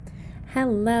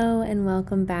Hello and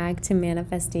welcome back to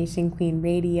Manifestation Queen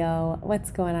Radio. What's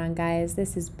going on, guys?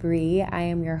 This is Bree. I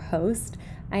am your host.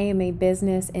 I am a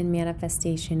business and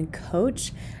manifestation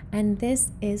coach, and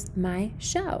this is my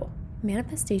show,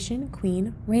 Manifestation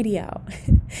Queen Radio.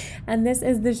 And this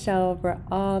is the show for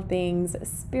all things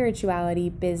spirituality,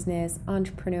 business,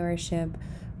 entrepreneurship,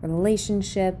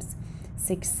 relationships,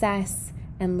 success,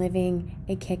 and living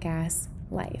a kick-ass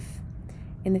life.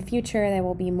 In the future, there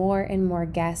will be more and more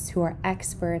guests who are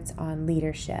experts on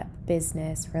leadership,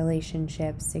 business,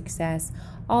 relationships, success,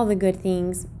 all the good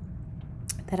things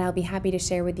that I'll be happy to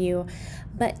share with you.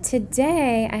 But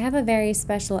today, I have a very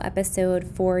special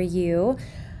episode for you.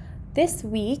 This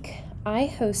week,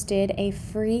 I hosted a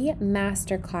free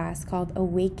masterclass called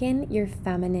Awaken Your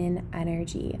Feminine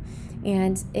Energy.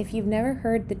 And if you've never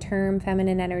heard the term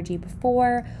feminine energy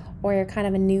before, or you're kind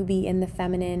of a newbie in the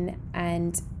feminine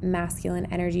and masculine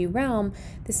energy realm,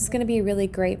 this is going to be a really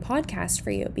great podcast for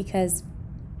you because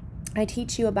I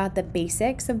teach you about the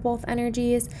basics of both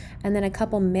energies and then a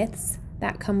couple myths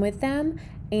that come with them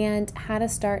and how to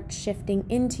start shifting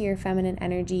into your feminine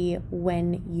energy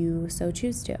when you so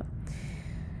choose to.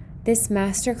 This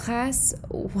masterclass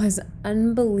was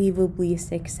unbelievably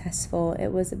successful. It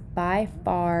was by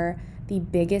far the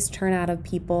biggest turnout of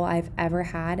people I've ever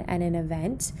had at an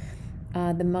event,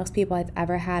 the most people I've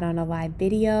ever had on a live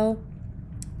video.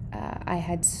 I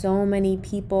had so many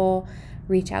people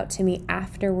reach out to me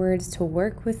afterwards to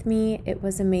work with me. It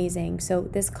was amazing. So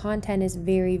this content is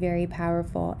very, very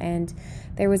powerful. And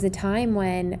there was a time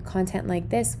when content like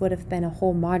this would have been a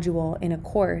whole module in a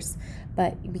course.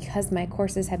 But because my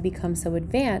courses have become so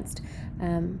advanced,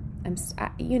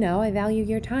 I value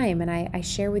your time and I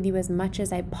share with you as much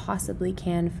as I possibly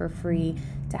can for free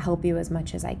to help you as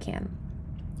much as I can.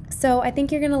 So I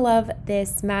think you're going to love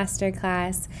this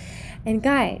masterclass. And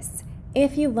guys,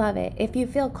 if you love it, if you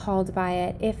feel called by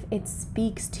it, if it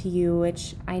speaks to you,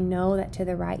 which I know that to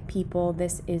the right people,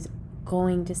 this is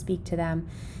going to speak to them,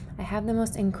 I have the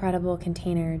most incredible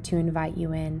container to invite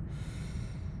you in.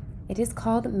 It is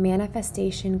called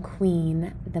Manifestation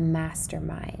Queen, the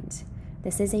Mastermind.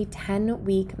 This is a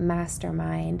 10-week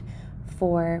mastermind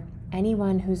for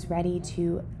anyone who's ready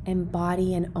to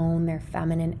embody and own their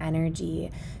feminine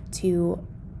energy, to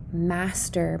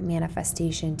master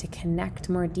manifestation, to connect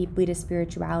more deeply to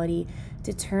spirituality,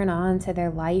 to turn on to their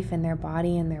life and their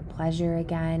body and their pleasure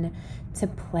again, to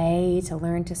play, to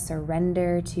learn to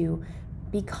surrender, to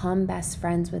become best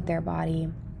friends with their body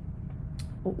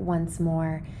once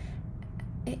more.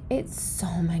 It's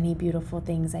so many beautiful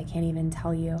things I can't even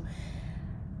tell you.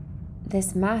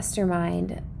 This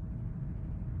mastermind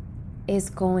is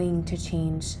going to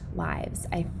change lives.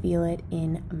 I feel it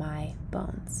in my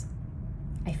bones.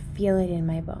 I feel it in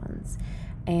my bones.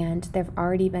 And there have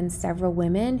already been several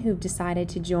women who've decided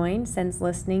to join since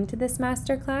listening to this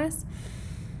masterclass.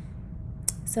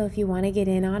 So if you want to get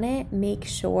in on it, make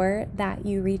sure that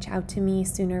you reach out to me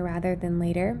sooner rather than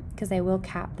later because I will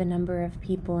cap the number of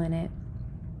people in it.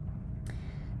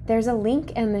 There's a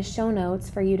link in the show notes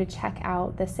for you to check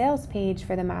out the sales page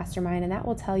for the mastermind, and that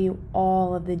will tell you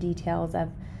all of the details of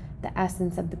the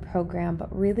essence of the program.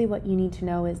 But really what you need to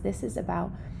know is this is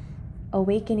about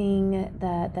awakening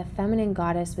the feminine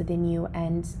goddess within you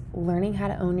and learning how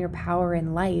to own your power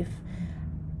in life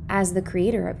as the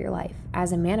creator of your life,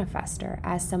 as a manifester,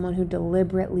 as someone who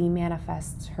deliberately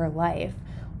manifests her life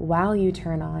while you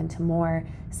turn on to more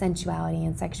sensuality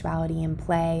and sexuality and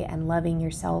play and loving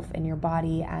yourself and your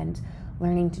body and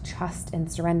learning to trust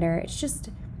and surrender.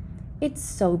 It's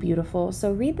so beautiful.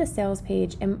 So read the sales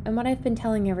page. And what I've been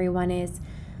telling everyone is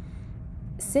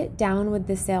sit down with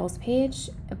the sales page,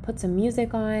 put some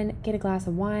music on, get a glass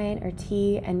of wine or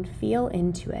tea, and feel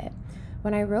into it.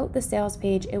 When I wrote the sales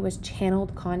page, it was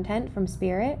channeled content from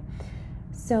Spirit.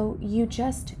 So you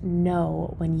just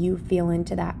know when you feel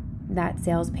into that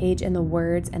sales page and the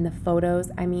words and the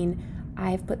photos. I mean,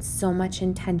 I've put so much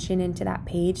intention into that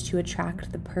page to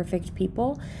attract the perfect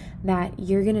people that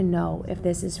you're going to know if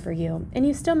this is for you. And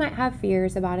you still might have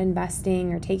fears about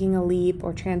investing or taking a leap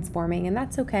or transforming, and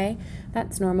that's okay.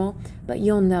 That's normal. But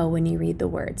you'll know when you read the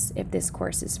words if this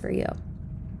course is for you.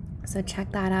 So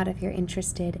check that out if you're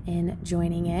interested in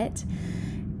joining it.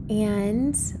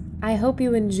 And I hope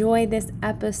you enjoyed this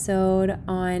episode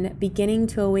on beginning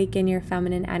to awaken your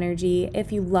feminine energy.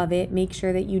 If you love it, make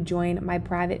sure that you join my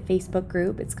private Facebook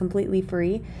group. It's completely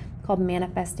free, called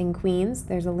Manifesting Queens.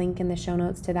 There's a link in the show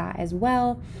notes to that as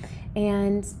well.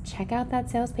 and check out that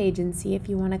sales page and see if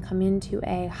you want to come into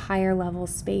a higher level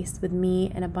space with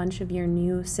me and a bunch of your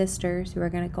new sisters who are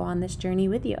going to go on this journey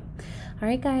with you. All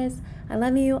right, guys, I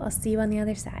love you. I'll see you on the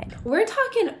other side. We're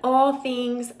talking all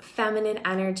things feminine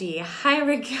energy. Hi,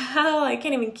 Raquel. I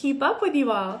can't even keep up with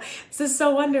you all. This is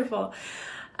so wonderful.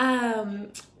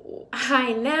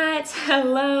 Hi, Nat.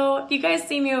 Hello. If you guys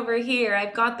see me over here,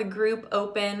 I've got the group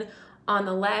open on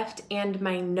the left and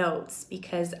my notes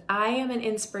because I am an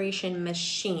inspiration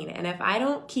machine. And if I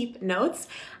don't keep notes,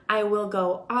 I will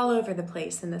go all over the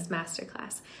place in this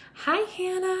masterclass. Hi,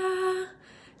 Hannah.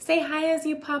 Say hi as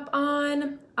you pop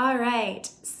on. All right.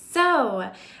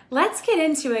 So let's get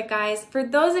into it, guys. For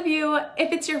those of you,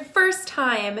 if it's your first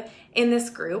time in this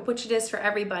group, which it is for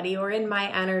everybody, or in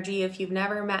my energy, if you've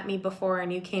never met me before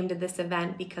and you came to this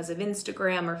event because of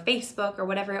Instagram or Facebook or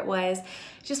whatever it was, I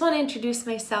just want to introduce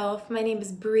myself. My name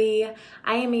is Bree.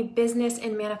 I am a business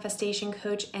and manifestation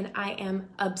coach, and I am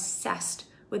obsessed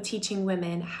with teaching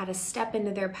women how to step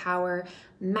into their power,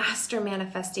 master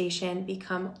manifestation,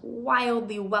 become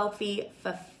wildly wealthy,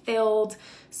 fulfilled,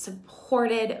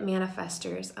 supported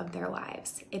manifestors of their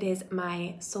lives. It is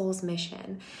my soul's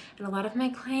mission. And a lot of my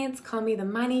clients call me the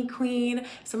money queen.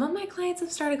 Some of my clients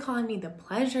have started calling me the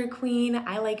pleasure queen.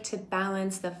 I like to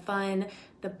balance the fun,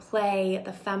 the play,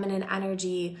 the feminine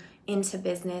energy into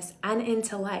business and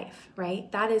into life, right?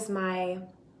 That is my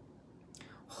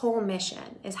whole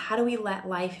mission, is how do we let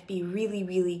life be really,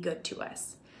 really good to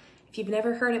us? If you've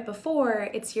never heard it before,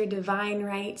 it's your divine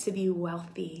right to be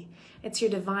wealthy. It's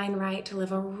your divine right to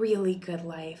live a really good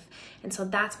life. And so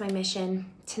that's my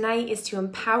mission tonight, is to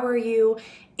empower you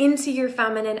into your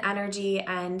feminine energy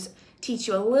and teach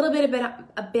you a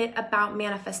bit about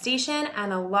manifestation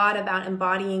and a lot about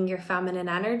embodying your feminine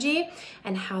energy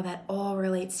and how that all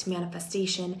relates to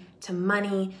manifestation, to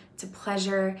money, to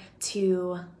pleasure,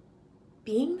 to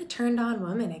being the turned on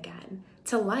woman again,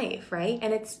 to life, right?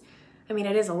 And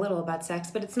it is a little about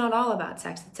sex, but it's not all about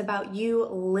sex. It's about you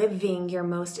living your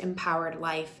most empowered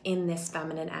life in this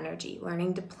feminine energy,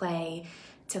 learning to play,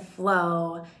 to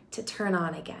flow, to turn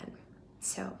on again.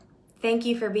 So thank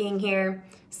you for being here.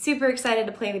 Super excited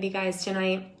to play with you guys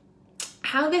tonight.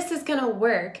 How this is gonna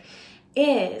work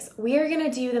is we are going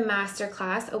to do the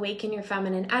masterclass, Awaken Your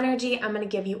Feminine Energy. I'm going to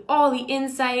give you all the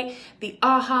insight, the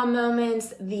aha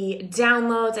moments, the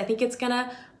downloads. I think it's going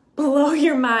to blow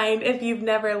your mind if you've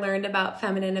never learned about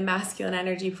feminine and masculine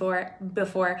energy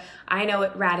before. I know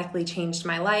it radically changed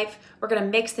my life. We're going to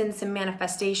mix in some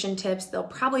manifestation tips. There'll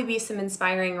probably be some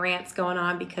inspiring rants going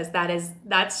on because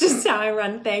that's just how I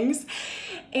run things.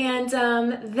 And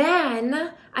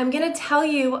then I'm going to tell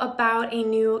you about a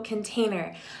new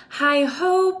container. Hi,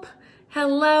 Hope.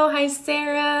 Hello. Hi,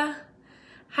 Sarah.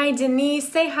 Hi, Denise.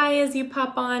 Say hi as you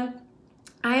pop on.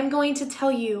 I am going to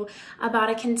tell you about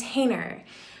a container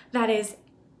that is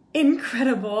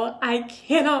incredible. I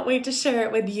cannot wait to share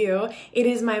it with you. It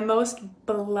is my most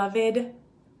beloved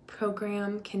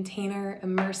program, container,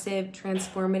 immersive,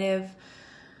 transformative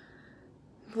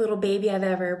little baby I've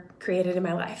ever created in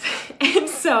my life. And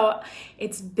so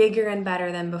it's bigger and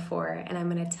better than before. And I'm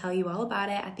going to tell you all about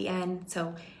it at the end.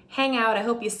 So hang out. I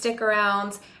hope you stick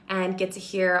around and get to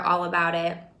hear all about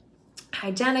it. Hi,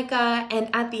 Jenica.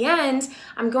 And at the end,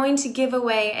 I'm going to give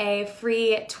away a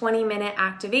free 20-minute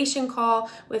activation call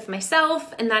with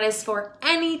myself. And that is for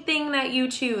anything that you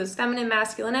choose: feminine,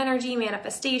 masculine energy,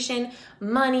 manifestation,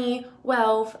 money,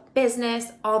 wealth,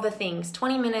 business, all the things.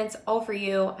 20 minutes, all for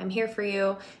you. I'm here for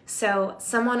you. So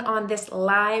someone on this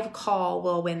live call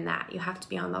will win that. You have to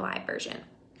be on the live version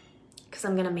because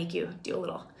I'm going to make you do a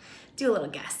little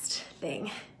guest thing.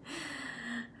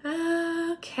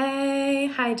 Okay,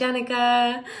 hi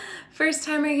Jenica. First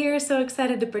timer here, so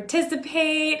excited to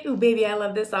participate. Ooh, baby, I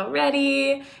love this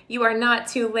already. You are not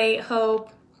too late, Hope.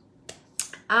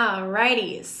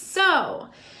 Alrighty, so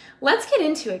let's get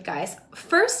into it, guys.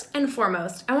 First and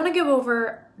foremost, I want to go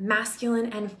over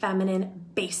masculine and feminine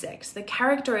basics, the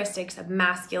characteristics of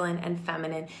masculine and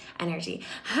feminine energy.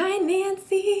 Hi,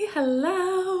 Nancy.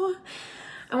 Hello.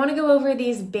 I want to go over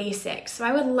these basics. So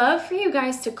I would love for you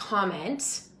guys to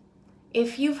comment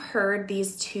if you've heard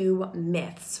these two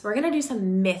myths. We're going to do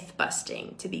some myth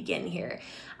busting to begin here.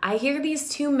 I hear these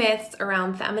two myths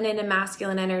around feminine and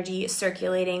masculine energy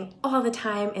circulating all the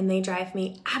time, and they drive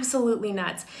me absolutely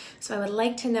nuts. So I would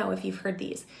like to know if you've heard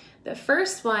these. The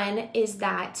first one is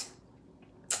that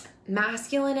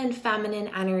masculine and feminine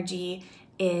energy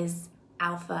is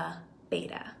alpha,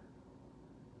 beta.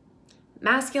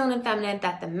 Masculine and feminine,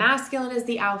 that the masculine is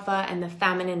the alpha and the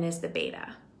feminine is the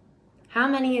beta. How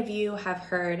many of you have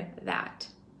heard that?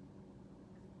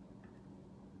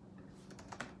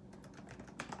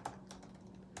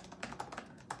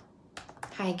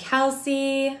 Hi,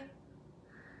 Kelsey.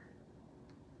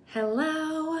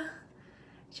 Hello.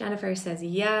 Jennifer says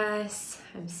yes.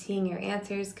 I'm seeing your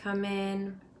answers come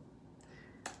in.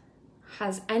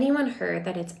 Has anyone heard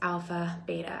that it's alpha,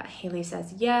 beta? Haley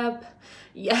says, yep.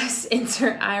 Yes,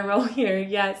 insert eye roll here.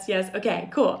 Yes, yes. Okay,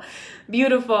 cool.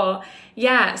 Beautiful.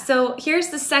 Yeah, so here's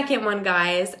the second one,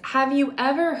 guys. Have you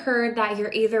ever heard that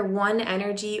you're either one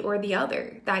energy or the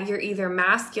other? That you're either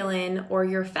masculine or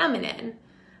you're feminine?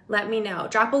 Let me know.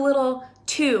 Drop a little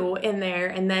 2 in there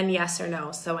and then yes or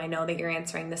no, so I know that you're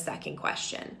answering the second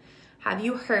question. Have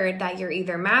you heard that you're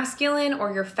either masculine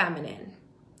or you're feminine?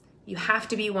 You have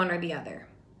to be one or the other.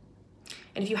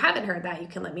 And if you haven't heard that, you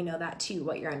can let me know that too,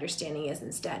 what your understanding is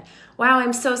instead. Wow,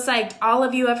 I'm so psyched. All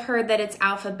of you have heard that it's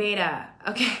alpha, beta.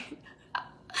 Okay.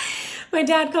 My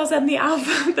dad calls them the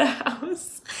alpha of the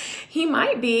house. He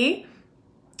might be.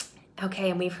 Okay,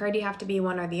 and we've heard you have to be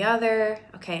one or the other.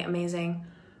 Okay, amazing.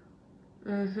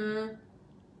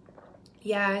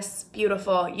 Yes,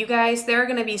 beautiful. You guys, there are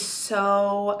going to be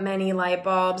so many light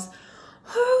bulbs.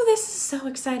 Whew, this is so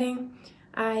exciting.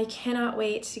 I cannot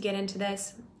wait to get into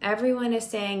this. Everyone is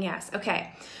saying yes.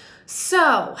 Okay,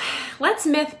 so let's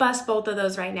myth bust both of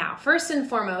those right now. First and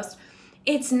foremost,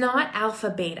 it's not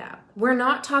alpha beta. We're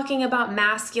not talking about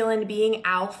masculine being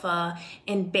alpha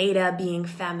and beta being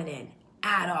feminine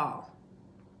at all.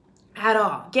 At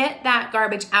all. Get that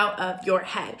garbage out of your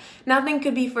head. Nothing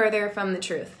could be further from the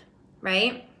truth,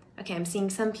 right? Okay, I'm seeing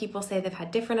some people say they've had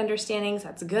different understandings.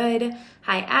 That's good.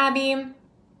 Hi, Abby.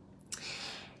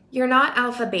 You're not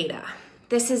alpha beta.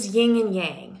 This is yin and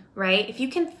yang, right? If you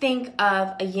can think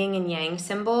of a yin and yang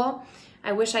symbol,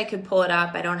 I wish I could pull it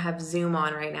up. I don't have Zoom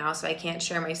on right now, so I can't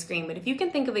share my screen. But if you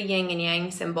can think of a yin and yang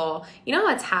symbol, you know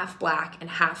how it's half black and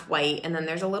half white, and then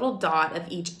there's a little dot of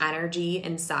each energy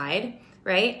inside,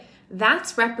 right?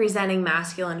 That's representing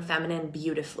masculine and feminine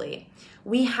beautifully.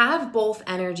 We have both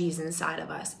energies inside of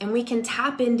us, and we can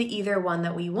tap into either one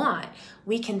that we want.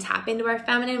 We can tap into our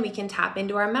feminine, we can tap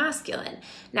into our masculine.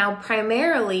 Now,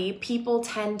 primarily, people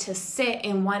tend to sit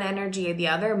in one energy or the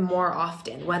other more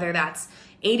often, whether that's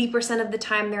 80% of the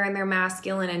time they're in their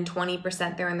masculine and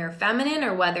 20% they're in their feminine,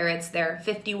 or whether it's their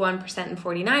 51% and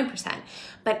 49%.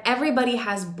 But everybody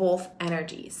has both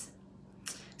energies.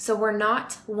 So we're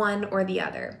not one or the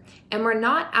other. And we're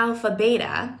not alpha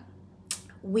beta.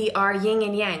 We are yin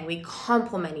and yang. We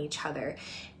complement each other.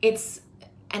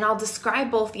 And I'll describe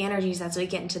both the energies as we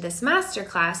get into this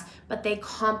masterclass, but they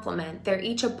complement. They're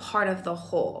each a part of the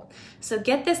whole. So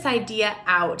get this idea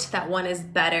out that one is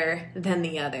better than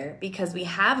the other, because we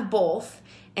have both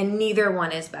and neither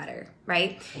one is better,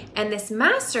 right? And this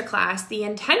masterclass, the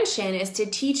intention is to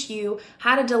teach you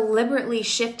how to deliberately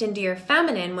shift into your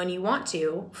feminine when you want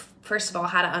to. First of all,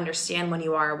 how to understand when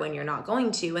you are, when you're not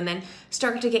going to, and then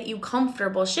start to get you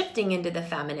comfortable shifting into the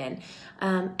feminine.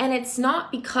 And it's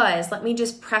not because, let me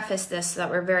just preface this so that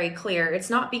we're very clear, it's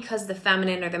not because the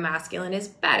feminine or the masculine is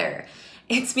better.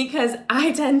 It's because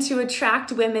I tend to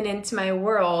attract women into my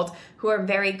world who are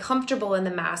very comfortable in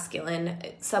the masculine,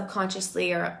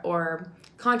 subconsciously or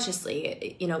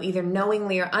consciously, either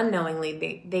knowingly or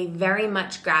unknowingly. They very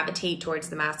much gravitate towards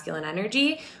the masculine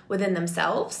energy within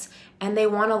themselves, and they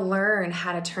want to learn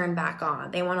how to turn back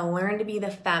on. They want to learn to be the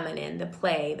feminine, the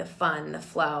play, the fun, the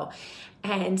flow.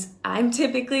 And I'm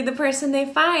typically the person they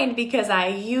find because I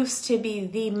used to be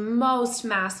the most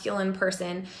masculine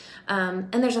person.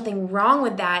 And there's nothing wrong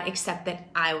with that except that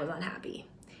I was unhappy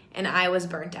and I was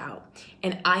burnt out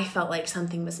and I felt like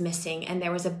something was missing. And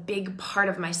there was a big part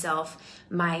of myself,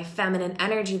 my feminine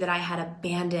energy, that I had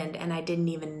abandoned and I didn't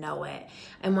even know it.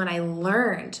 And when I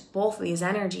learned both of these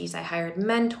energies, I hired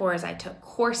mentors, I took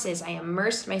courses, I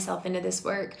immersed myself into this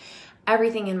work,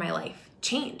 everything in my life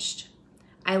changed.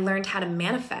 I learned how to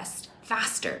manifest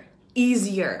faster,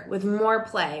 easier, with more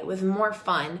play, with more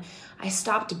fun. I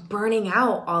stopped burning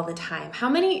out all the time. How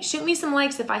many? Shoot me some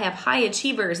likes if I have high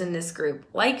achievers in this group.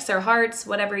 Likes or hearts,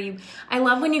 whatever you... I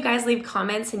love when you guys leave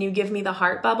comments and you give me the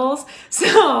heart bubbles.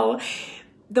 So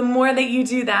the more that you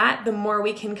do that, the more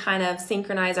we can kind of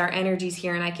synchronize our energies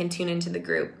here and I can tune into the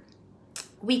group.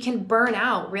 We can burn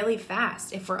out really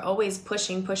fast if we're always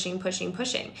pushing.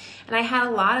 And I had a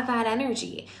lot of that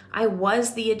energy. I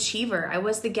was the achiever. I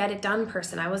was the get it done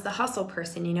person. I was the hustle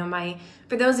person.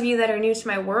 For those of you that are new to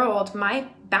my world, my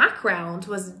background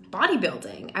was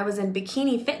bodybuilding. I was in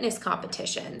bikini fitness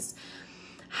competitions.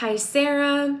 Hi,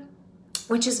 Sarah,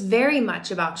 which is very much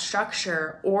about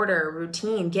structure, order,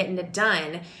 routine, getting it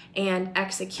done, and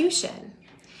execution.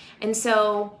 And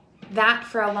so that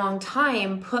for a long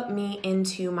time put me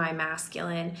into my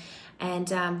masculine. And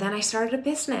then I started a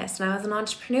business and I was an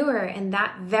entrepreneur, and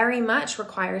that very much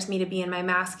requires me to be in my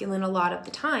masculine a lot of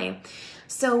the time.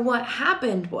 So what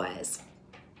happened was,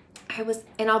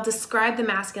 and I'll describe the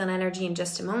masculine energy in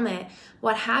just a moment.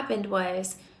 What happened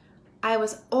was I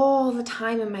was all the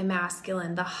time in my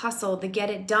masculine, the hustle, the get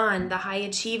it done, the high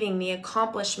achieving, the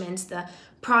accomplishments, the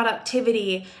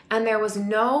productivity, and there was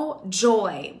no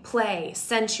joy, play,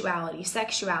 sensuality,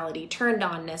 sexuality, turned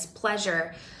onness,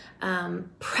 pleasure,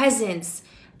 presence.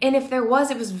 And if there was,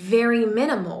 it was very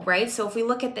minimal, right? So if we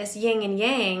look at this yin and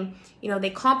yang, they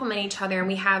complement each other and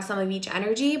we have some of each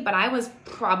energy, but I was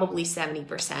probably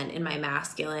 70% in my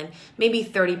masculine. Maybe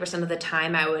 30% of the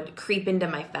time I would creep into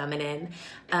my feminine,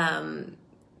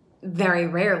 very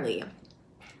rarely.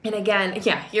 And again,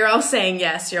 yeah, you're all saying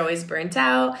yes, you're always burnt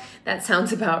out. That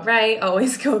sounds about right.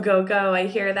 Always go, go, go. I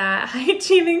hear that. High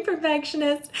achieving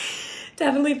perfectionist.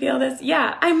 Definitely feel this.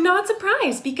 Yeah, I'm not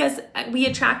surprised because we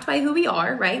attract by who we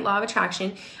are, right? Law of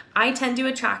attraction. I tend to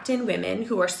attract in women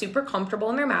who are super comfortable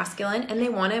in their masculine and they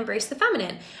want to embrace the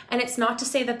feminine. And it's not to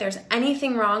say that there's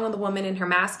anything wrong with a woman in her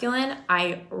masculine.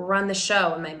 I run the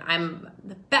show and I'm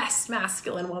the best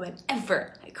masculine woman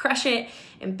ever. I crush it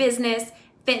in business,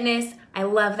 fitness. I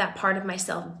love that part of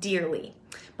myself dearly.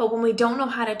 But when we don't know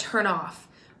how to turn off,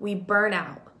 we burn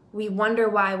out. We wonder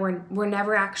why we're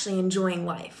never actually enjoying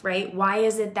life, right? Why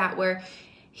is it that we're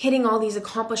hitting all these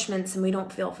accomplishments and we don't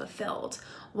feel fulfilled?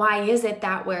 Why is it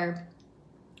that we're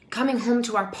coming home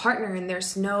to our partner and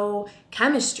there's no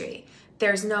chemistry?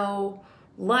 There's no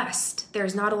lust.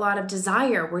 There's not a lot of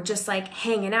desire. We're just like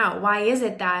hanging out. Why is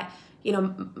it that,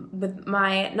 with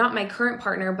not my current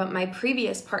partner, but my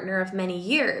previous partner of many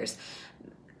years,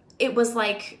 it was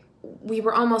like we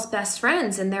were almost best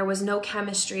friends and there was no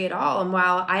chemistry at all. And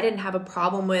while I didn't have a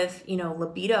problem with,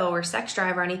 libido or sex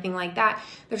drive or anything like that,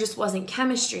 there just wasn't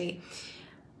chemistry.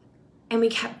 And we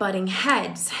kept butting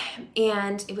heads.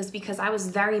 And it was because I was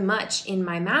very much in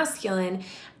my masculine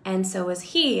and so was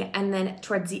he. And then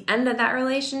towards the end of that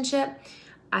relationship,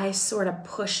 I sort of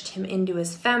pushed him into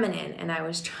his feminine and I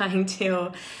was trying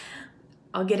to,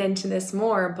 I'll get into this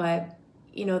more, but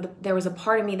there was a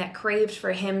part of me that craved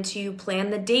for him to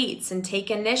plan the dates and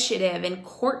take initiative and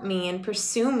court me and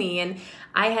pursue me. And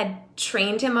I had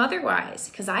trained him otherwise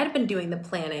because I'd been doing the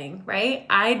planning, right?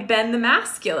 I'd been the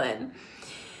masculine.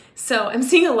 So I'm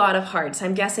seeing a lot of hearts.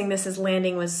 I'm guessing this is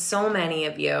landing with so many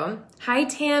of you. Hi,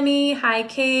 Tammy. Hi,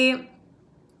 Kate.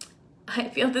 I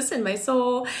feel this in my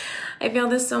soul. I feel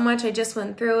this so much. I just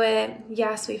went through it.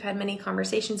 Yes, we've had many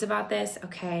conversations about this.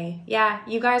 Okay. Yeah,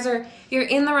 you guys you're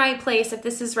in the right place. If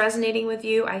this is resonating with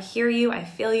you, I hear you. I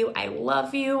feel you. I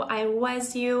love you. I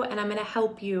was you. And I'm going to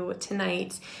help you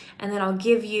tonight. And then I'll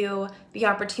give you the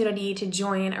opportunity to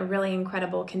join a really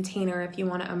incredible container if you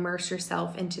want to immerse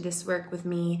yourself into this work with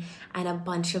me and a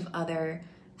bunch of other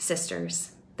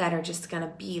sisters that are just going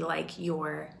to be like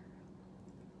your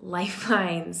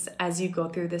lifelines as you go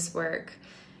through this work.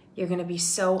 You're going to be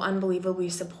so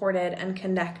unbelievably supported and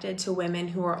connected to women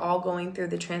who are all going through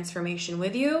the transformation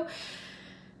with you.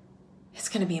 It's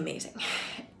going to be amazing.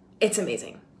 It's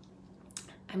amazing.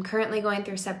 I'm currently going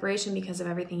through separation because of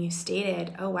everything you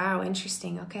stated. Oh, wow.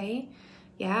 Interesting. Okay.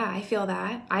 Yeah, I feel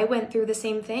that. I went through the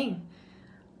same thing.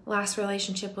 Last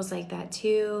relationship was like that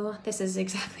too. This is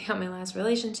exactly how my last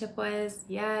relationship was.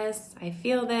 Yes, I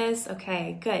feel this.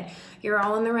 Okay, good. You're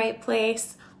all in the right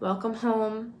place. Welcome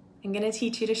home. I'm going to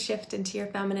teach you to shift into your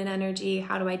feminine energy,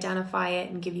 how to identify it,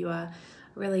 and give you a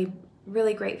really,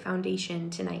 really great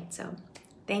foundation tonight. So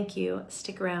thank you.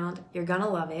 Stick around. You're going to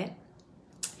love it.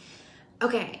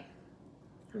 Okay,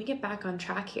 let me get back on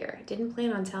track here. I didn't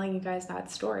plan on telling you guys that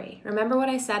story. Remember what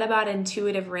I said about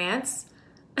intuitive rants?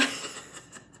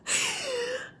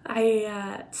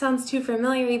 Sounds too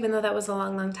familiar, even though that was a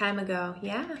long, long time ago.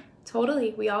 Yeah,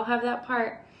 totally. We all have that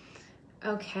part.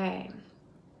 Okay.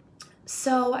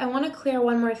 So I want to clear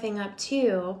one more thing up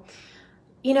too.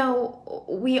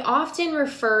 We often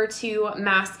refer to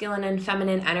masculine and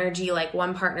feminine energy like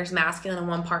one partner's masculine and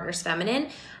one partner's feminine.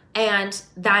 And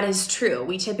that is true.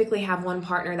 We typically have one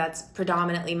partner that's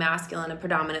predominantly masculine and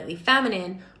predominantly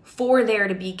feminine for there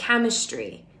to be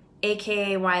chemistry.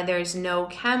 AKA why there's no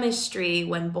chemistry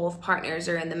when both partners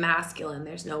are in the masculine.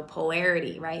 There's no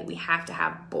polarity, right? We have to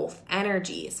have both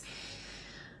energies.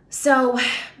 So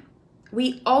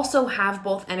we also have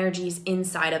both energies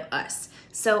inside of us.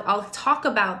 So I'll talk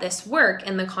about this work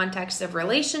in the context of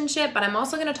relationship, but I'm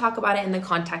also going to talk about it in the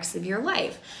context of your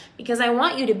life because I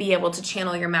want you to be able to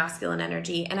channel your masculine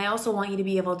energy, and I also want you to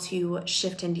be able to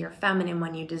shift into your feminine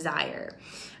when you desire.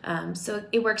 So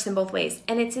it works in both ways,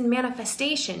 and it's in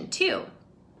manifestation too.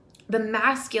 The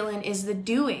masculine is the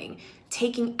doing,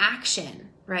 taking action,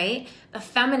 right? The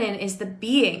feminine is the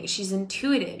being. She's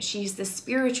intuitive. She's the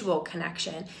spiritual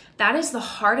connection. That is the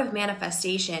heart of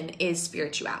manifestation, is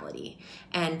spirituality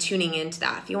and tuning into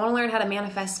that. If you want to learn how to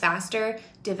manifest faster,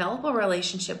 develop a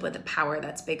relationship with a power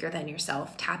that's bigger than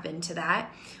yourself. Tap into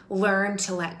that. Learn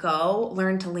to let go.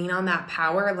 Learn to lean on that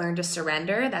power. Learn to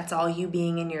surrender. That's all you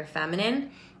being in your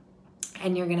feminine.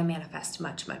 And you're going to manifest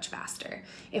much, much faster.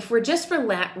 If we're just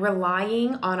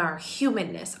relying on our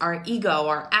humanness, our ego,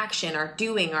 our action, our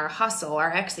doing, our hustle,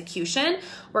 our execution,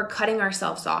 we're cutting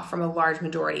ourselves off from a large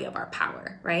majority of our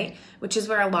power, right? Which is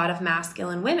where a lot of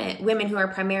masculine women who are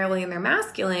primarily in their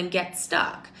masculine, get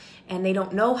stuck. And they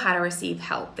don't know how to receive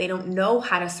help. They don't know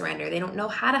how to surrender. They don't know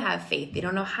how to have faith. They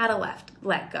don't know how to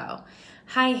let go.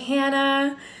 Hi,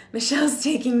 Hannah. Michelle's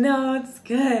taking notes.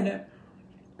 Good.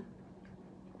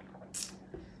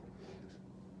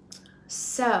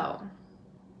 So,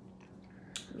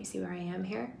 let me see where I am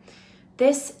here.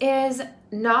 This is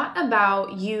not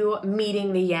about you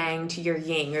meeting the yang to your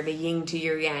yin or the yin to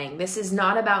your yang. This is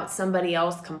not about somebody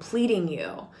else completing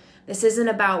you. This isn't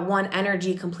about one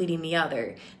energy completing the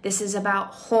other. This is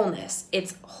about wholeness.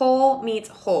 It's whole meets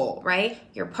whole, right?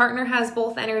 Your partner has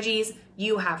both energies,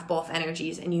 you have both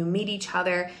energies, and you meet each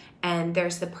other, and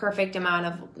there's the perfect amount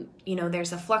of,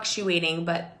 there's a fluctuating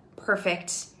but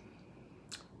perfect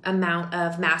amount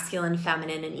of masculine,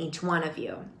 feminine in each one of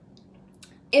you.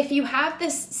 If you have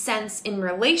this sense in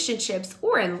relationships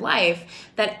or in life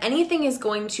that anything is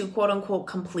going to quote unquote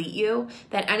complete you,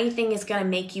 that anything is going to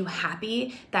make you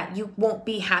happy, that you won't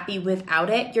be happy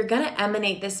without it, you're going to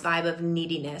emanate this vibe of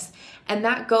neediness. And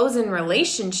that goes in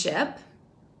relationship.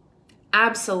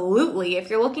 Absolutely. If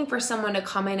you're looking for someone to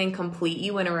come in and complete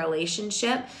you in a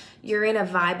relationship, you're in a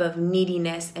vibe of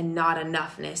neediness and not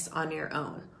enoughness on your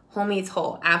own. Whole meets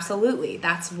whole. Absolutely.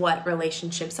 That's what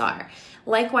relationships are.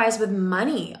 Likewise with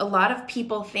money. A lot of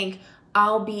people think,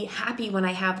 I'll be happy when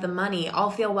I have the money.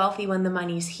 I'll feel wealthy when the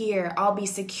money's here. I'll be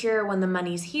secure when the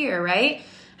money's here, right?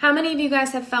 How many of you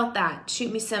guys have felt that?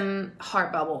 Shoot me some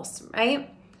heart bubbles, right?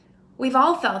 We've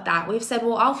all felt that. We've said,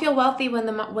 well, I'll feel wealthy when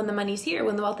the money's here,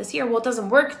 when the wealth is here. Well, it doesn't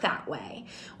work that way.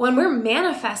 When we're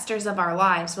manifestors of our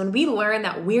lives, when we learn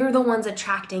that we're the ones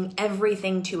attracting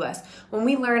everything to us, when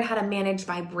we learn how to manage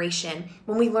vibration,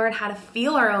 when we learn how to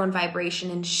feel our own vibration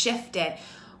and shift it,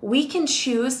 we can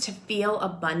choose to feel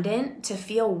abundant, to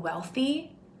feel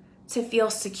wealthy, to feel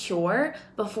secure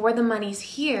before the money's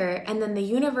here, and then the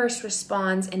universe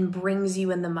responds and brings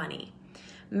you in the money.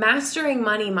 Mastering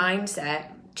money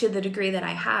mindset to the degree that I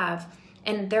have,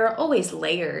 and there are always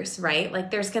layers, right?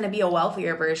 Like there's going to be a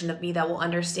wealthier version of me that will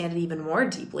understand it even more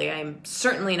deeply. I'm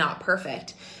certainly not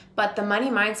perfect, but the money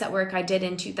mindset work I did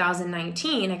in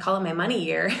 2019, I call it my money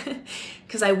year,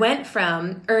 because I went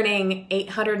from earning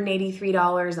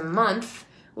 $883 a month,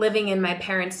 living in my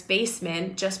parents'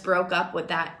 basement, just broke up with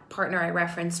that partner I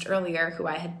referenced earlier who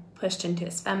I had pushed into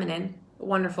his feminine, a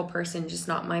wonderful person, just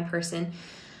not my person.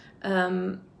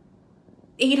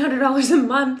 $800 a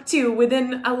month to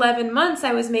within 11 months,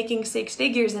 I was making six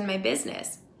figures in my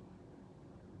business.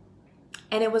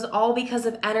 And it was all because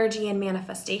of energy and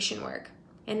manifestation work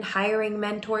and hiring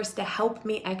mentors to help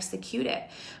me execute it.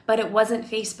 But it wasn't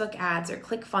Facebook ads or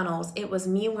ClickFunnels. It was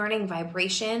me learning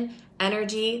vibration,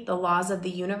 energy, the laws of the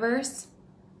universe,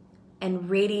 and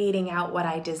radiating out what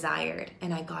I desired.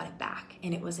 And I got it back,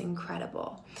 and it was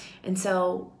incredible. And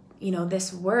so,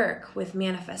 this work with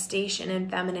manifestation and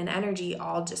feminine energy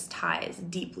all just ties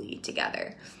deeply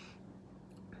together.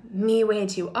 Me way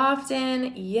too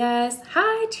often, yes.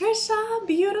 Hi, Trisha,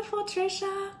 beautiful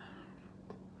Trisha.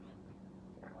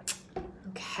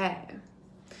 Okay.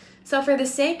 So for the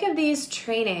sake of these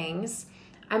trainings,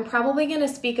 I'm probably going to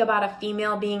speak about a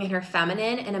female being in her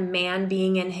feminine and a man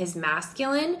being in his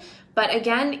masculine. But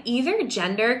again, either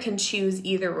gender can choose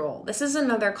either role. This is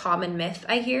another common myth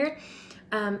I hear.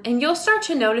 And you'll start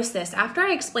to notice this. After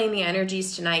I explain the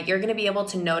energies tonight, you're going to be able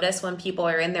to notice when people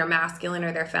are in their masculine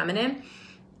or their feminine.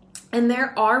 And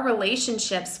there are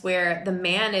relationships where the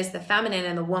man is the feminine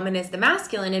and the woman is the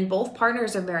masculine, and both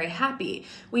partners are very happy.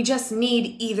 We just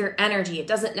need either energy. It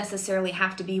doesn't necessarily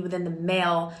have to be within the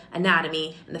male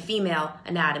anatomy and the female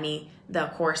anatomy, the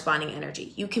corresponding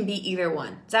energy. You can be either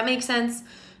one. Does that make sense?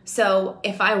 So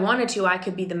if I wanted to, I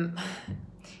could be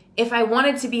if I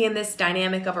wanted to be in this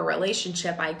dynamic of a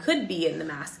relationship, I could be in the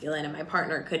masculine and my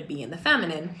partner could be in the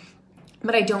feminine,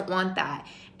 but I don't want that.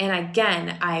 And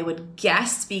again, I would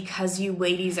guess because you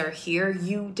ladies are here,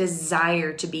 you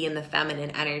desire to be in the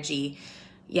feminine energy.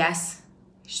 Yes,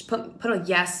 just put a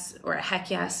yes or a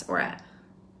heck yes or a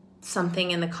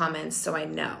something in the comments so I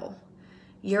know.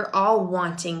 You're all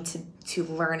wanting to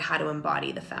learn how to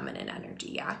embody the feminine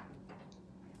energy, yeah?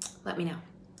 Let me know.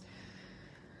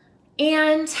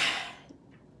 And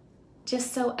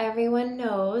just so everyone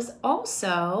knows,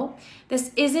 also,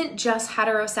 this isn't just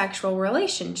heterosexual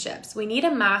relationships. We need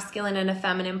a masculine and a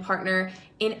feminine partner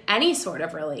in any sort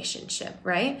of relationship,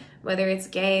 right? Whether it's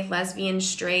gay, lesbian,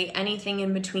 straight, anything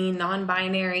in between,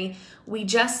 non-binary, we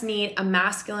just need a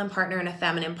masculine partner and a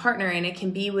feminine partner, and it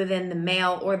can be within the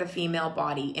male or the female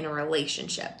body in a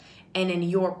relationship. And in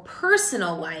your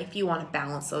personal life, you want to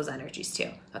balance those energies too.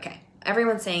 Okay,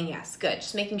 everyone's saying yes, good.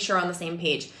 Just making sure we're on the same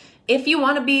page. If you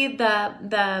want to be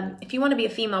if you want to be a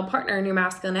female partner in your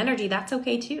masculine energy, that's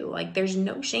okay too. Like, there's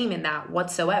no shame in that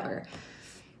whatsoever.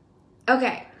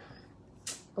 Okay,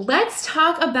 let's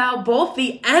talk about both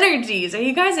the energies. Are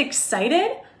you guys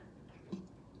excited?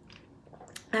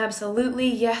 Absolutely.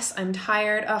 Yes, I'm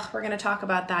tired. Oh, we're going to talk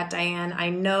about that, Diane. I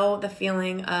know the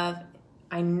feeling of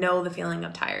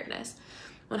tiredness.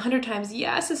 100 times,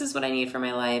 yes, this is what I need for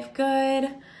my life. Good.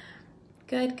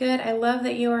 I love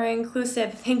that you are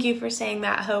inclusive. Thank you for saying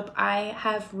that, Hope. I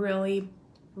have really,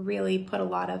 really put a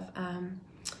lot of,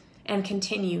 and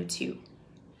continue to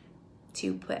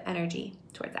put energy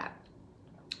toward that.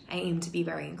 I aim to be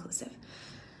very inclusive.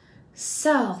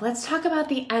 So let's talk about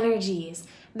the energies.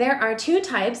 There are two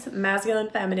types, masculine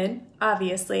and feminine,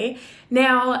 obviously.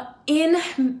 Now,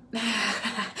 I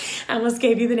almost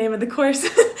gave you the name of the course.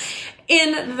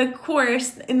 In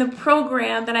the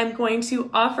program that I'm going to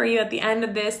offer you at the end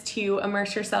of this to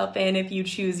immerse yourself in, if you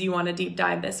choose you want to deep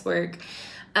dive this work,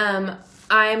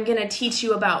 I'm going to teach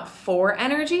you about 4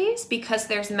 energies, because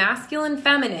there's masculine,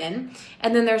 feminine,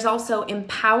 and then there's also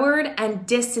empowered and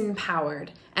disempowered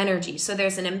energy. So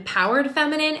there's an empowered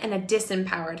feminine and a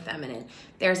disempowered feminine.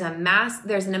 There's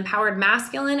an empowered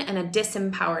masculine and a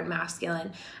disempowered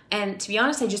masculine. And to be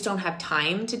honest, I just don't have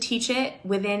time to teach it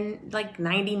within like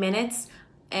 90 minutes,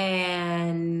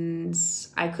 and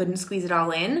I couldn't squeeze it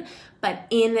all in. But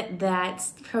in that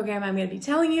program I'm going to be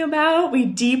telling you about, we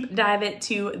deep dive it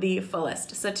to the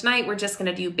fullest. So tonight we're just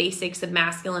going to do basics of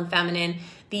masculine, feminine,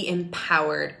 the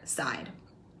empowered side.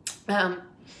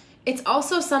 It's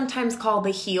also sometimes called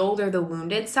the healed or the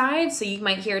wounded side. So you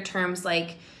might hear terms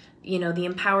like, the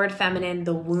empowered feminine,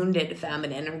 the wounded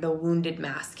feminine, or the wounded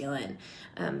masculine.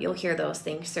 You'll hear those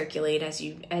things circulate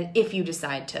if you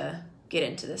decide to get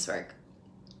into this work.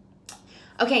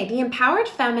 Okay, the empowered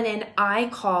feminine I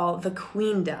call the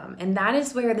queendom, and that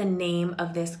is where the name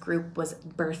of this group was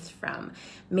birthed from,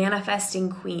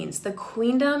 Manifesting Queens. The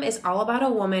queendom is all about a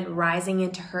woman rising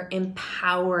into her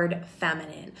empowered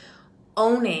feminine,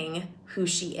 owning who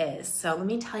she is. So let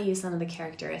me tell you some of the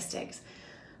characteristics.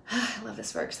 I love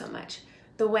this work so much.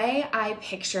 The way I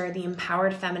picture the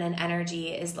empowered feminine energy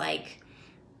is like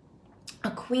a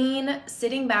queen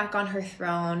sitting back on her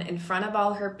throne in front of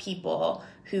all her people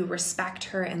who respect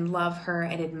her and love her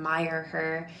and admire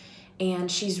her. And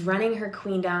she's running her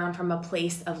queendom from a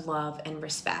place of love and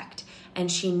respect. And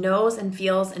she knows and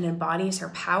feels and embodies her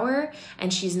power,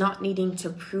 and she's not needing to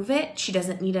prove it. She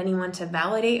doesn't need anyone to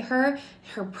validate her.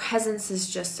 Her presence is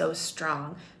just so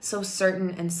strong, so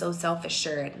certain, and so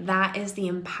self-assured. That is the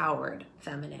empowered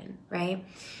feminine, right?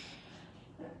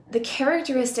 The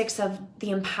characteristics of the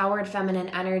empowered feminine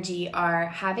energy are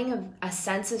having a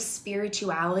sense of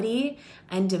spirituality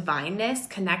and divineness,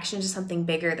 connection to something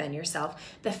bigger than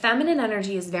yourself. The feminine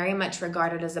energy is very much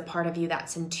regarded as a part of you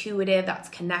that's intuitive, that's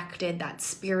connected, that's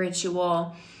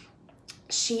spiritual.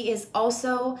 She is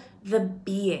also the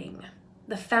being.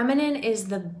 The feminine is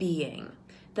the being.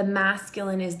 The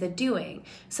masculine is the doing.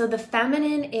 So the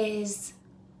feminine is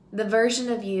the version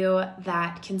of you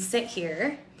that can sit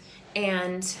here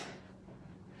and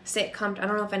sit comfortable. I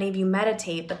don't know if any of you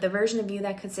meditate, but the version of you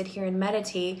that could sit here and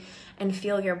meditate and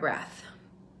feel your breath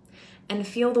and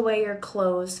feel the way your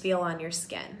clothes feel on your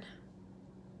skin.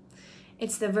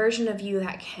 It's the version of you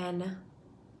that can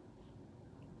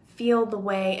feel the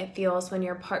way it feels when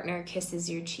your partner kisses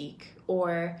your cheek,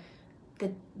 or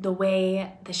the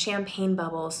way the champagne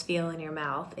bubbles feel in your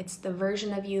mouth. It's the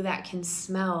version of you that can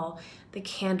smell the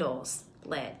candles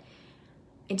lit.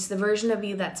 It's the version of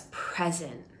you that's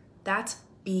present. That's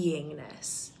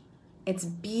beingness. It's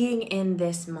being in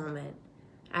this moment.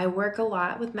 I work a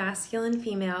lot with masculine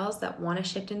females that want to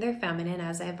shift in their feminine,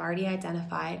 as I've already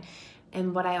identified.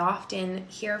 And what I often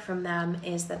hear from them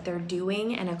is that they're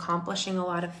doing and accomplishing a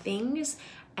lot of things,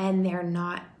 and they're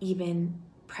not even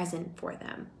present for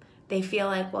them. They feel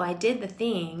like, well, I did the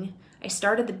thing, I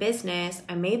started the business,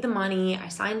 I made the money, I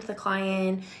signed the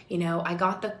client, I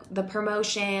got the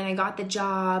promotion, I got the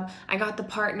job, I got the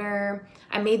partner,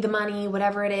 I made the money,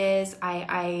 whatever it is.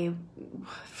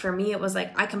 For me, it was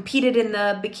like I competed in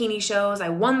the bikini shows, I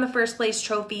won the first place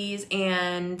trophies,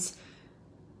 and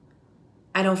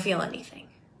I don't feel anything.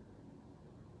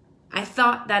 I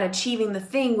thought that achieving the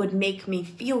thing would make me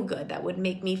feel good, that would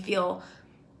make me feel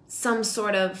some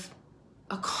sort of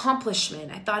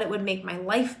accomplishment. I thought it would make my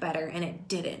life better, and it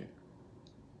didn't.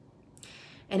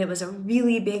 And it was a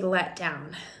really big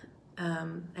letdown.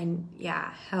 And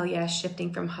yeah, hell yeah,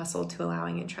 shifting from hustle to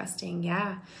allowing and trusting.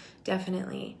 Yeah,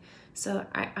 definitely. So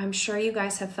I'm sure you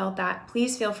guys have felt that.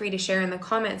 Please feel free to share in the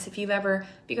comments if you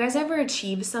guys ever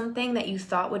achieved something that you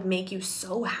thought would make you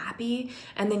so happy,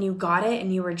 and then you got it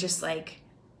and you were just like,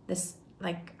 was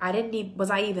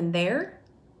I even there?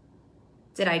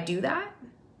 Did I do that?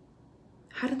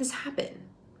 How did this happen?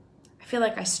 I feel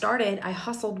like I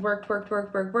hustled,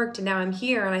 worked, and now I'm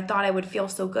here, and I thought I would feel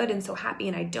so good and so happy,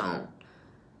 and I don't.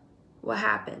 What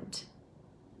happened?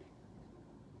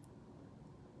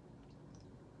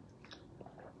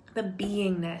 The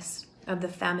beingness of the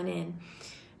feminine.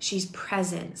 She's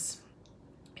presence.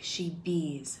 She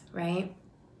bees, right?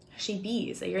 She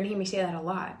bees. You're going to hear me say that a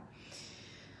lot.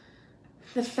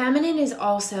 The feminine is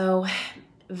also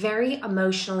very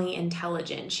emotionally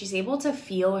intelligent. She's able to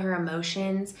feel her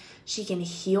emotions. She can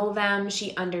heal them.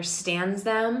 She understands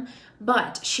them,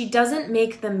 but she doesn't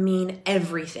make them mean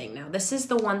everything. Now, this is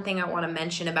the one thing I want to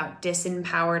mention about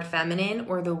disempowered feminine,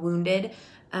 or the wounded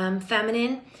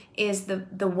feminine, is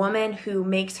the woman who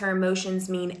makes her emotions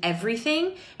mean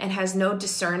everything and has no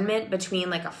discernment between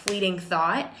like a fleeting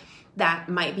thought that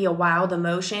might be a wild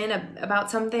emotion about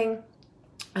something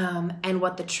and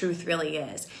what the truth really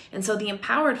is. And so the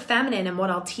empowered feminine, and what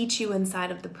I'll teach you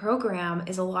inside of the program,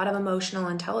 is a lot of emotional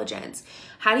intelligence.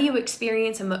 How do you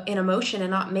experience an emotion and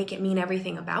not make it mean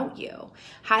everything about you?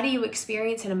 How do you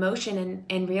experience an emotion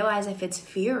and realize if it's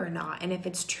fear or not, and if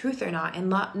it's truth or not, and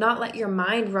not let your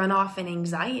mind run off in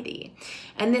anxiety?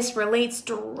 And this relates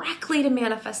directly to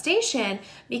manifestation,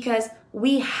 because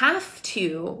we have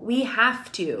to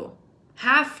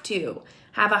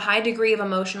have a high degree of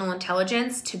emotional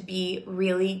intelligence to be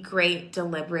really great,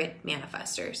 deliberate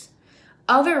manifestors.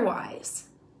 Otherwise,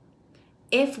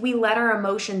 if we let our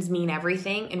emotions mean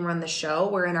everything and run the show,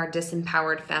 we're in our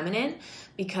disempowered feminine,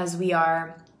 because we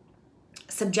are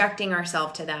subjecting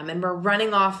ourselves to them, and we're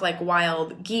running off like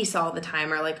wild geese all the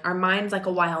time, or like our mind's like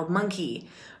a wild monkey,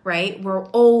 right? We're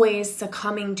always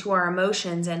succumbing to our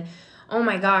emotions. And oh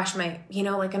my gosh, like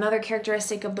another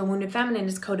characteristic of the wounded feminine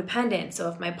is codependent. So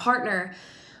if my partner,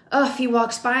 if he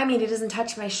walks by me and he doesn't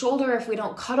touch my shoulder, if we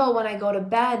don't cuddle when I go to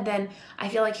bed, then I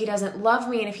feel like he doesn't love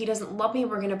me. And if he doesn't love me,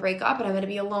 we're going to break up and I'm going to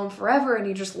be alone forever. And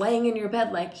you're just laying in your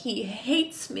bed like, he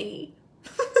hates me.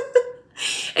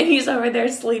 And he's over there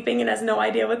sleeping and has no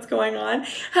idea what's going on.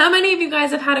 How many of you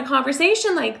guys have had a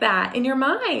conversation like that in your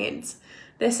minds?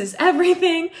 This is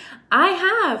everything I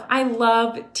have. I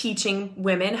love teaching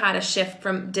women how to shift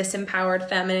from disempowered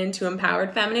feminine to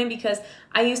empowered feminine, because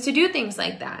I used to do things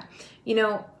like that. You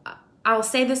know, I'll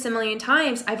say this a million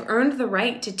times. I've earned the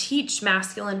right to teach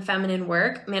masculine, feminine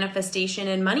work, manifestation,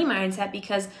 and money mindset,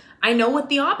 because I know what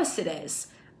the opposite is.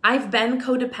 I've been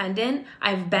codependent,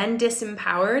 I've been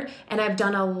disempowered, and I've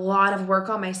done a lot of work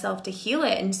on myself to heal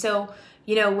it. And so,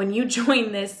 you know, when you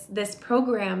join this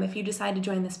program, if you decide to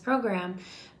join this program,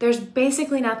 there's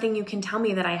basically nothing you can tell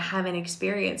me that I haven't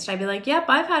experienced. I'd be like, yep,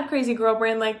 I've had crazy girl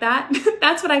brain like that.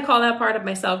 That's what I call that part of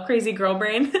myself, crazy girl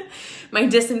brain, my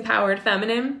disempowered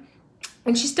feminine.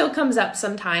 And she still comes up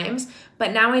sometimes,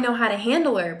 but now I know how to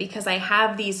handle her because I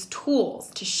have these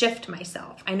tools to shift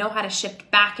myself. I know how to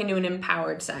shift back into an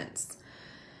empowered sense.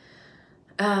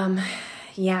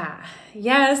 Yeah.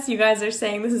 Yes, you guys are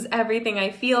saying this is everything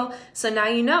I feel. So now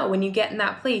you know, when you get in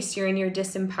that place, you're in your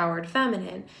disempowered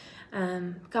feminine.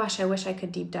 Gosh, I wish I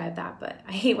could deep dive that, but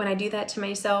I hate when I do that to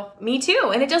myself. Me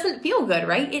too. And it doesn't feel good,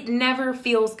 right? It never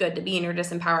feels good to be in your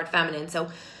disempowered feminine. So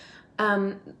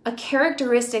a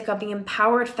characteristic of the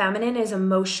empowered feminine is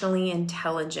emotionally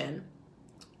intelligent.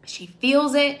 She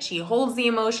feels it, she holds the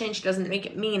emotion, she doesn't make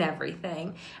it mean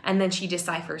everything, and then she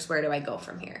deciphers, where do I go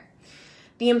from here?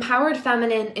 The empowered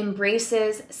feminine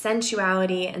embraces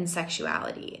sensuality and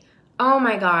sexuality. Oh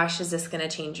my gosh, is this going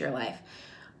to change your life?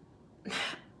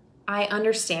 I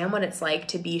understand what it's like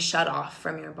to be shut off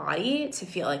from your body, to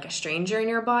feel like a stranger in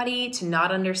your body, to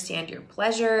not understand your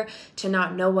pleasure, to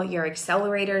not know what your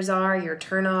accelerators are, your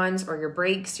turn-ons or your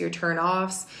brakes, your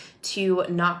turn-offs, to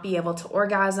not be able to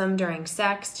orgasm during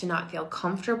sex, to not feel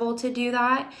comfortable to do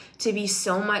that, to be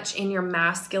so much in your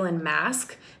masculine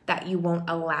mask that you won't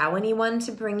allow anyone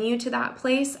to bring you to that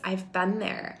place. I've been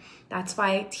there. That's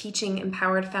why teaching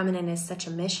empowered feminine is such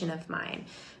a mission of mine.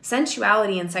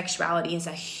 Sensuality and sexuality is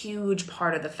a huge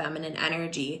part of the feminine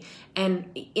energy.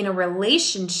 And in a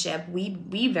relationship,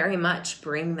 we very much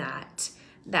bring that.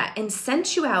 And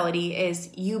sensuality is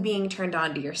you being turned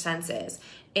on to your senses.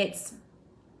 It's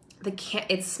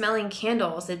it's smelling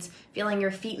candles, it's feeling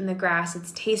your feet in the grass,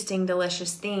 it's tasting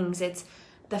delicious things, it's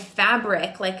the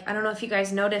fabric. Like, I don't know if you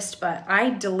guys noticed, but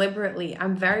I'm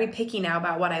very picky now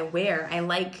about what I wear. I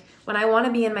like, when I want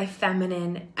to be in my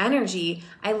feminine energy,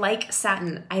 I like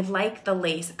satin, I like the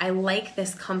lace, I like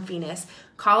this comfiness.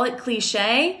 Call it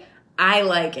cliche, I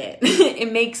like it.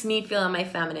 It makes me feel in my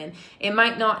feminine. It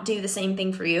might not do the same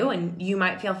thing for you, and you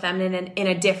might feel feminine in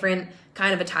a different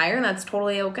kind of attire, and that's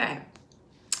totally okay.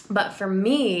 But for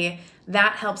me,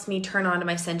 that helps me turn on to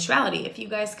my sensuality. If you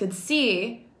guys could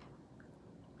see,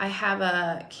 I have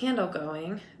a candle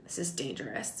going. This is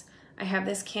dangerous. I have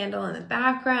this candle in the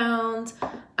background.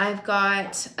 I've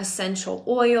got essential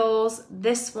oils.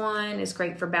 This one is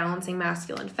great for balancing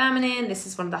masculine and feminine. This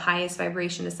is one of the highest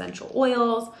vibration essential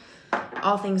oils.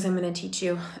 All things I'm going to teach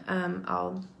you.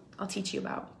 I'll teach you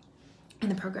about in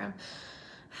the program.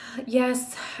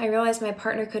 Yes, I realized my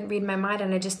partner couldn't read my mind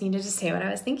and I just needed to say what I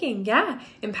was thinking. Yeah,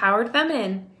 empowered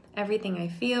feminine. Everything I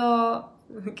feel.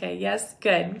 Okay, yes,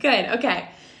 good. Okay.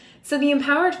 So the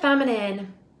empowered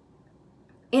feminine,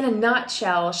 in a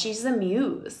nutshell, she's the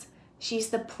muse. She's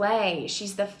the play.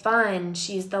 She's the fun.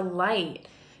 She's the light.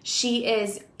 She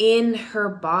is in her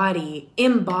body.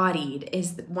 Embodied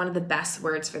is one of the best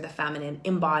words for the feminine.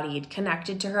 Embodied,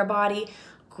 connected to her body,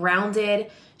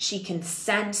 grounded. She can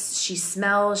sense, she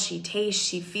smells, she tastes,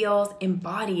 she feels.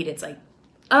 Embodied. It's like,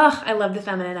 I love the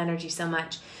feminine energy so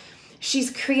much.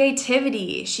 She's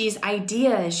creativity, she's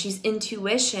ideas, she's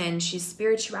intuition, she's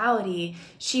spirituality.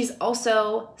 She's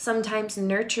also sometimes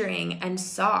nurturing and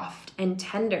soft and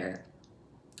tender.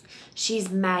 She's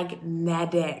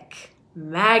magnetic.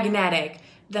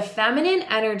 The feminine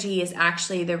energy is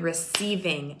actually the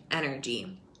receiving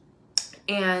energy.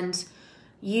 And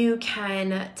you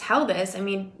can tell this,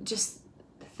 just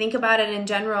think about it in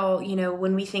general,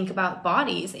 when we think about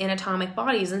bodies, anatomic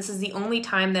bodies, and this is the only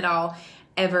time that I'll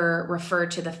ever refer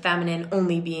to the feminine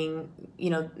only being,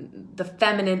 let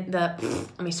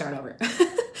me start over.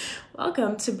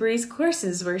 Welcome to Bree's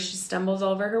courses where she stumbles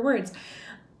over her words.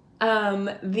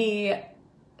 The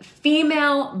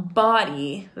female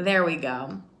body, there we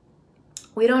go.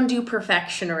 We don't do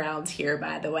perfection around here,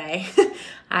 by the way.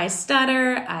 I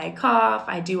stutter, I cough,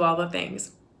 I do all the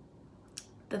things.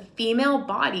 The female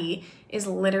body is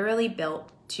literally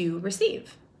built to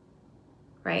receive,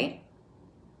 right?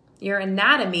 Your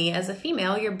anatomy as a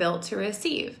female, you're built to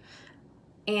receive.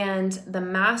 And the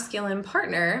masculine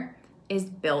partner is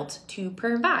built to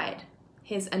provide.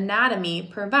 His anatomy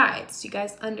provides. You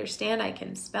guys understand? I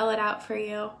can spell it out for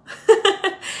you.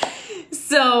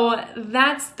 So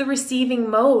that's the receiving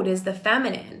mode, is the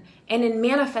feminine. And in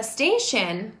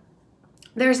manifestation,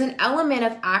 there's an element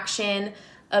of action,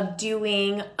 of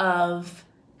doing, of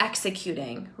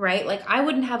executing, right? Like, I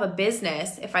wouldn't have a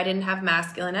business if I didn't have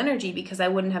masculine energy, because I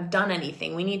wouldn't have done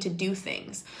anything. We need to do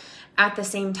things. At the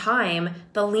same time,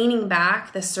 the leaning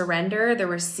back, the surrender, the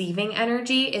receiving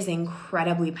energy is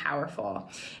incredibly powerful.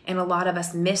 And a lot of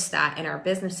us miss that in our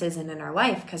businesses and in our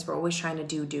life because we're always trying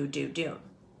to do.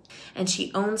 And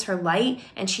she owns her light,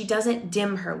 and she doesn't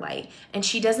dim her light, and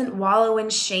she doesn't wallow in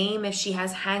shame if she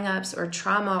has hangups or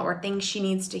trauma or things she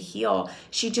needs to heal.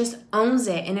 She just owns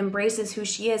it and embraces who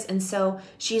she is. And so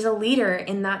she's a leader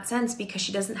in that sense because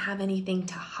she doesn't have anything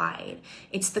to hide.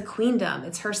 It's the queendom.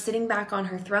 It's her sitting back on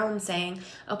her throne saying,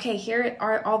 okay, here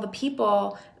are all the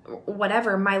people,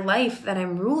 whatever, my life that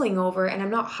I'm ruling over, and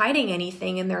I'm not hiding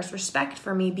anything, and there's respect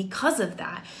for me because of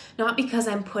that. Not because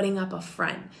I'm putting up a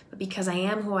front, but because I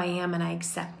am who I am and I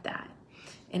accept that.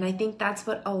 And I think that's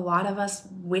what a lot of us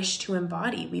wish to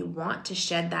embody. We want to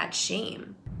shed that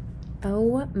shame.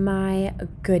 Oh my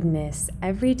goodness.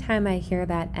 Every time I hear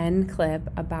that end clip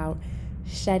about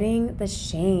shedding the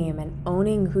shame and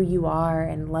owning who you are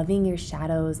and loving your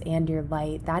shadows and your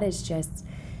light, that is just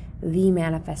the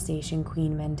manifestation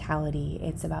queen mentality.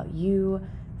 It's about you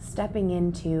stepping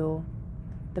into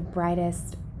the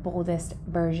brightest, boldest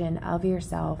version of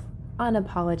yourself,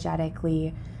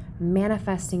 unapologetically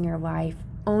manifesting your life,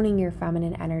 owning your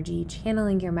feminine energy,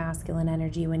 channeling your masculine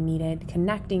energy when needed,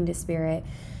 connecting to spirit.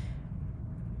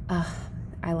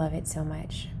 I love it so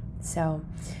much. So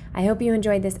I hope you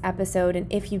enjoyed this episode.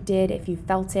 And if you did, if you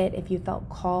felt it, if you felt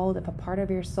called, if a part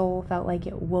of your soul felt like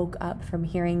it woke up from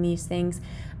hearing these things,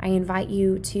 I invite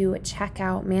you to check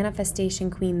out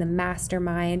Manifestation Queen, the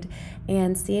Mastermind,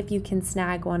 and see if you can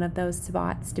snag one of those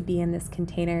spots to be in this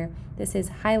container. This is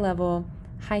high level,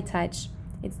 high touch.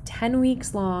 It's 10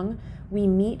 weeks long. We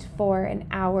meet for an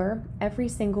hour every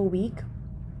single week.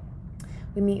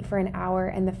 We meet for an hour,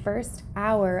 and the first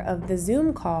hour of the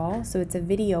Zoom call, so it's a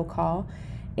video call,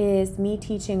 is me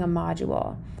teaching a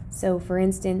module. So for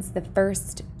instance, the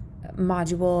first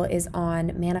module is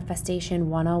on Manifestation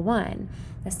 101.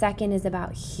 The second is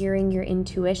about hearing your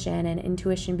intuition, and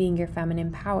intuition being your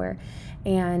feminine power.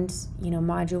 And,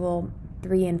 module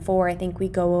 3 and 4, I think we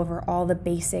go over all the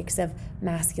basics of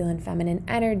masculine, feminine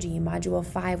energy. Module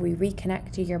 5, we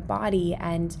reconnect to your body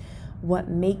and what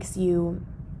makes you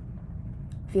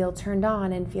feel turned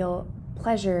on and feel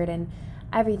pleasured and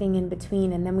everything in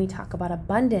between. And then we talk about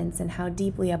abundance and how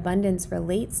deeply abundance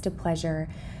relates to pleasure.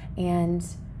 And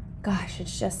gosh,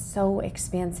 it's just so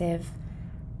expansive.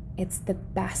 It's the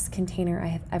best container I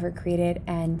have ever created.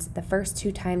 And the first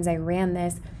 2 times I ran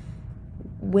this,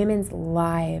 women's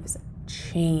lives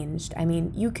changed. I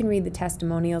mean, you can read the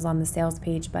testimonials on the sales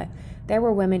page, but there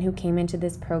were women who came into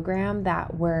this program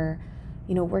that were,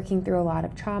 working through a lot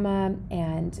of trauma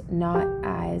and not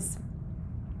as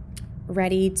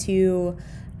ready to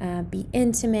be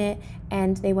intimate.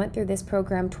 And they went through this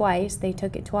program twice. They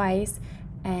took it twice.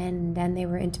 And then they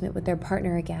were intimate with their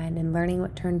partner again and learning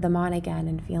what turned them on again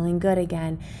and feeling good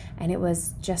again. And it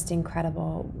was just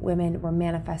incredible. Women were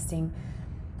manifesting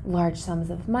large sums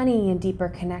of money and deeper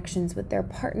connections with their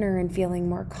partner and feeling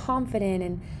more confident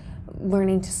and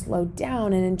learning to slow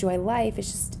down and enjoy life.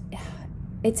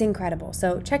 It's incredible.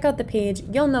 So check out the page.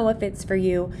 You'll know if it's for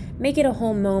you. Make it a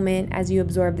whole moment as you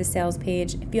absorb the sales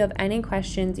page. If you have any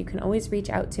questions, you can always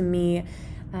reach out to me.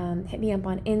 Hit me up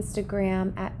on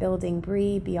Instagram at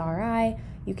buildingbri, BRI.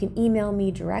 You can email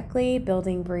me directly,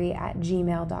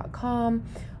 buildingbri@gmail.com,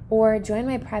 or join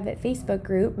my private Facebook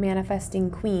group,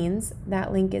 Manifesting Queens.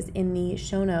 That link is in the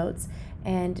show notes.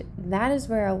 And that is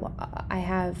where I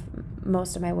have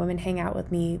most of my women hang out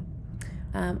with me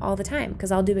all the time, because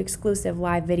I'll do exclusive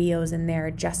live videos in there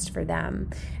just for them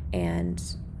and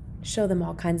show them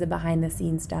all kinds of behind the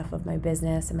scenes stuff of my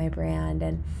business and my brand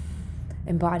and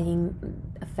embodying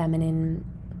a feminine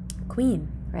queen,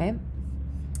 right?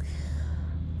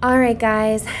 All right,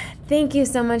 guys, thank you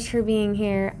so much for being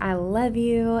here. I love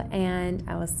you, and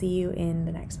I will see you in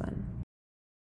the next one.